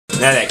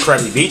Now that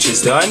Krabby Beach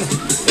is done,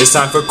 it's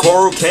time for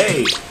Coral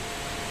Cave.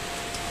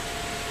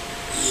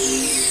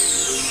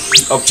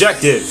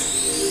 Objective: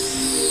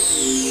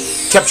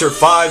 capture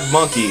 5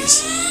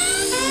 monkeys.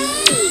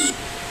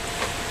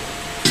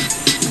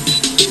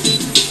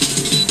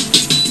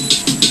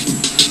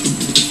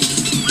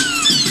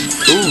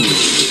 Ooh,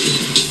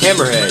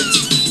 hammerheads.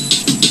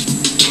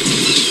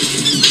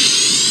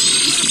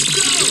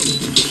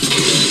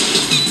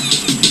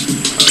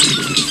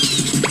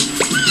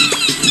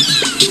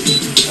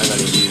 I'm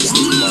gonna use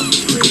the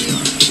monkey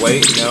radar.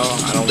 Wait, no,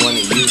 I don't want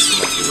to use the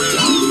monkey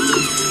radar.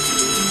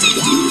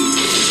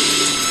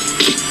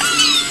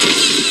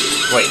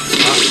 Wait,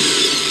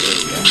 there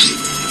we go.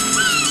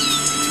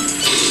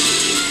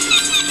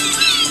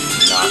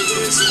 Not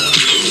this one.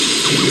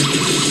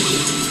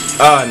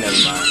 Oh, never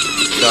mind.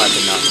 No, I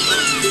can knock it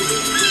off.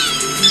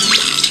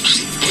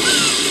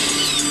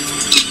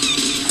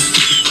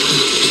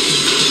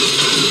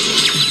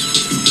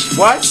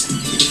 What?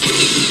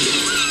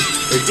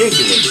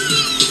 Ridiculous.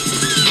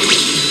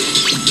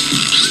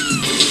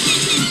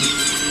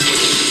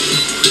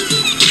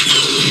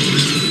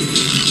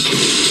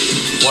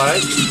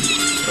 What?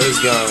 What is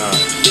going on? I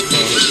can't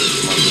hit this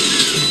monkey.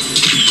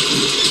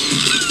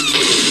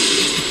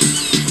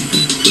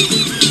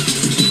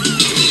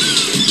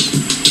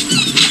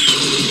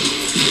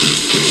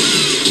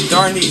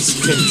 Darn these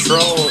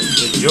control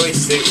the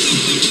joystick.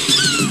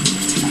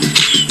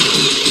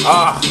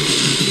 Ah.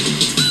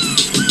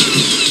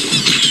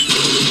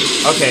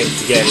 Okay,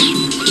 forget it.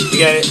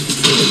 Forget it.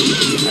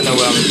 I know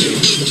what I'm gonna do.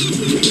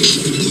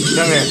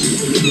 Come here.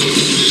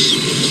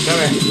 Come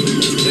here.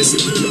 Listen.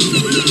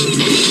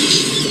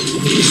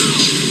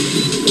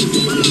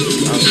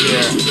 I'm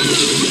here.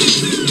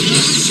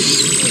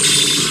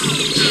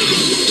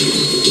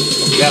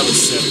 That was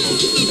simple.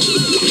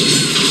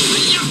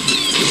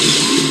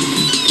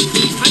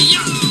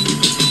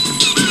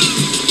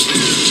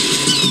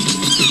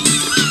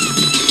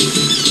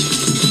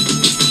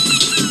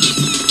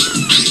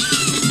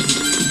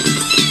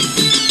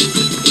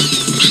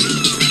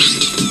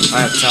 I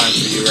have time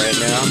for you right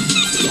now.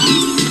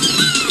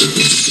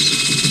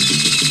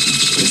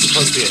 There's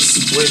supposed to be a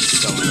switch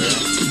somewhere.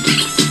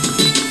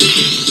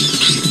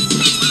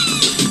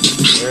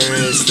 Where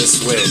is the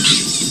switch?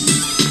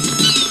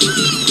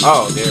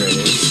 Oh, there it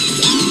is.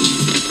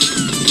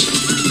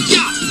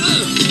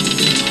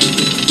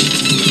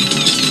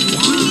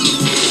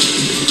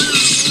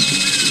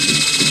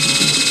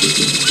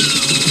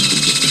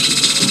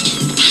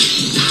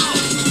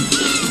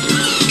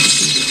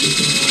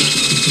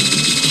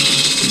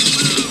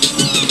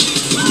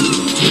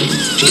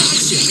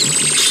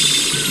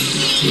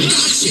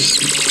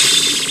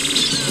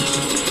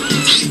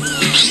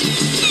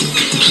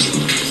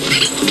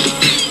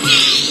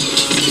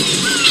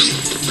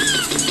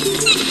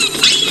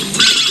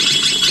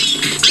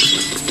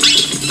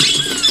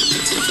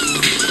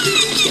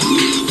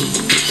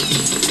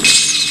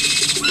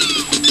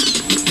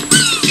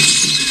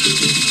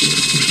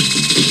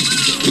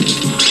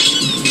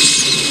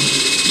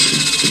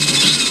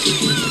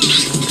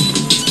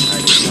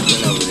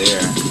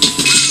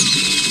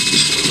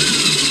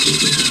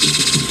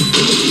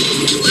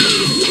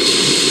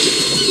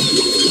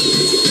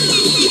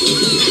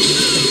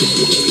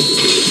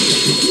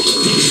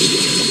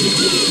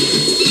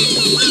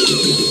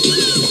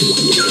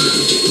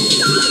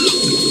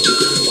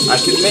 I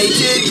can make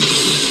it.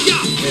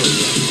 There we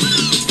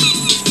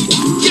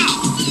go.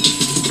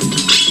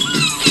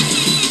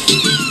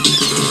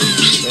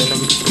 Then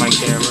my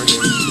camera.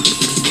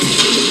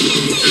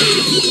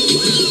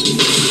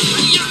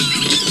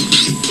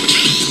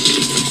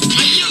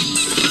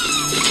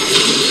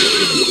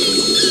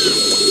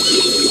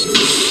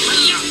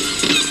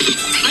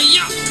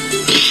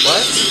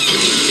 What?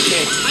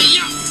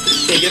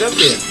 Can't get up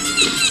there.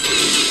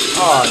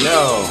 Oh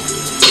no.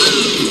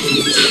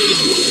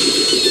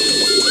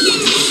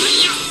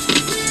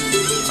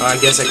 I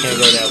guess I can't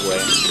go that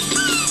way.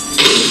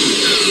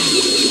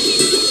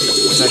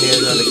 Because I need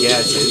another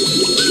gadget.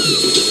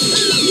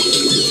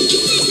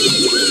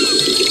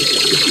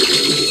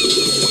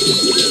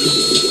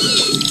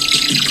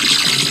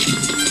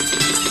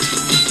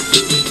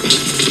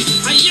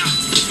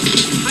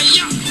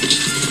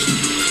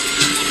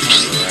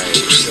 Alright,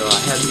 so I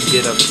have to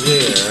get up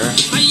there.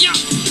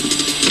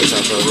 Guess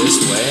I'll go this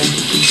way.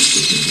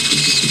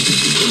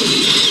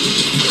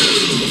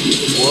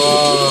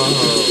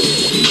 Whoa.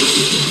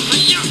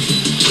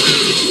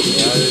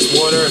 Yeah, there's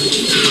water.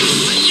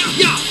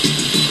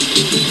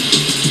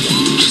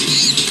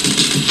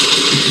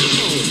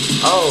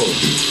 Oh.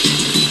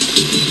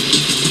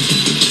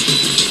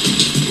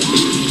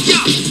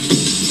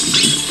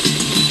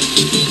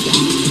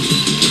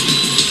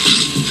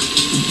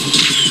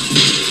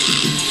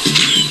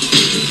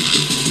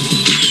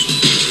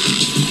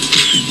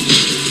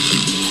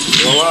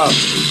 Blow up.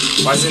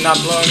 Why is it not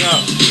blowing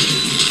up?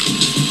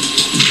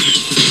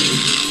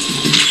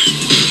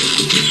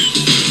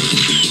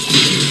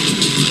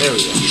 There we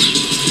go.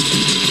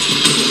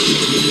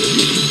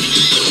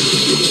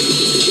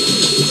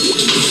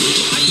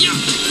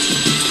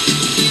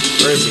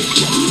 Where Where is he?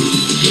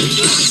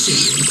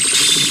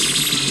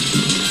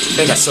 I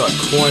think I saw a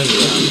coin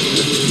down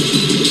here.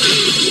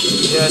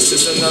 Yes,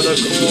 it's another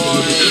coin.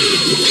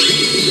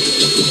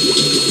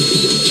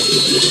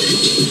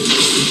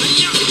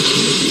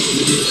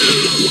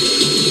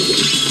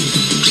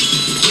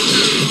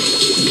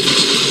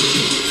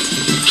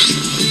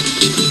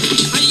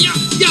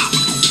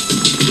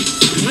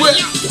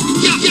 Where?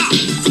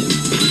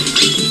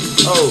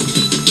 Oh.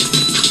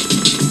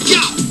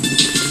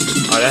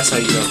 Oh, that's how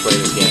you gonna play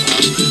this game, huh?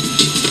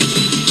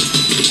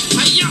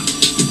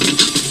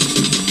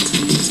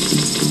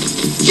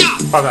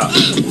 Pop out.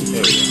 There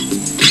we go.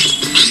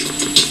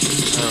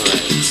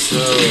 Alright,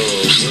 so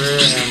where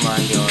am I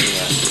going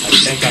at? I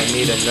think I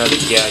need another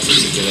gadget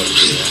to get up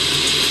here.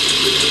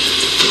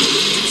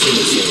 See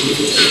what's over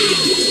here.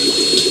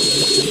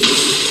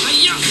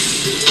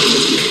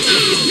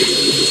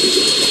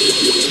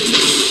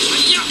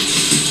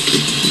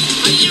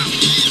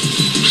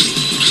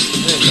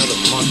 There's another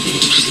monkey.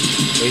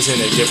 He's in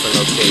a different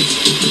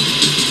location.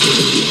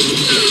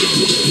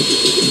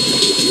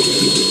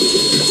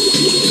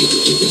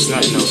 It's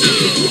not no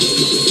here.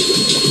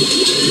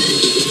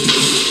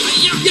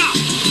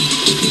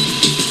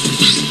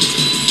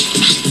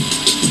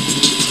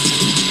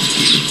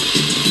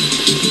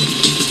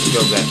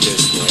 Go back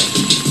this way.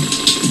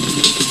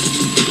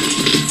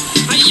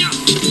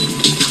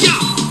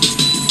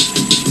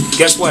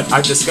 Guess what?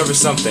 I discovered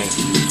something.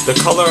 The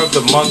color of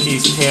the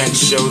monkey's pants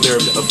show their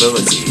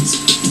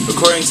abilities.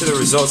 According to the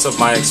results of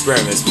my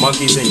experiments,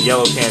 monkeys in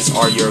yellow pants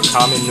are your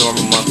common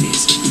normal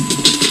monkeys.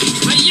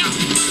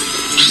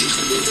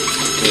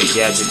 Get a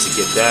gadget to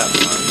get that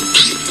one.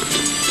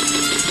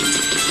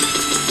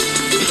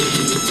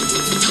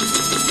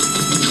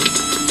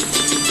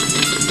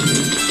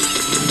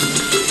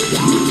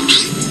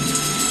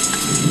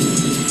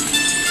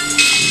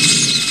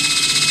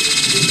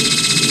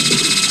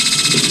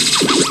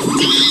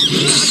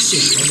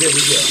 And there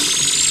we go.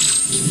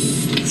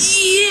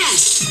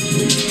 Yes!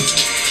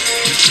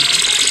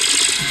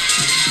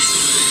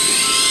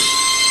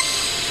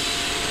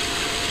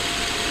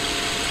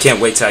 Can't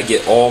wait till I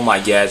get all my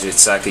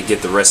gadgets so I could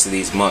get the rest of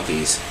these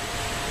monkeys.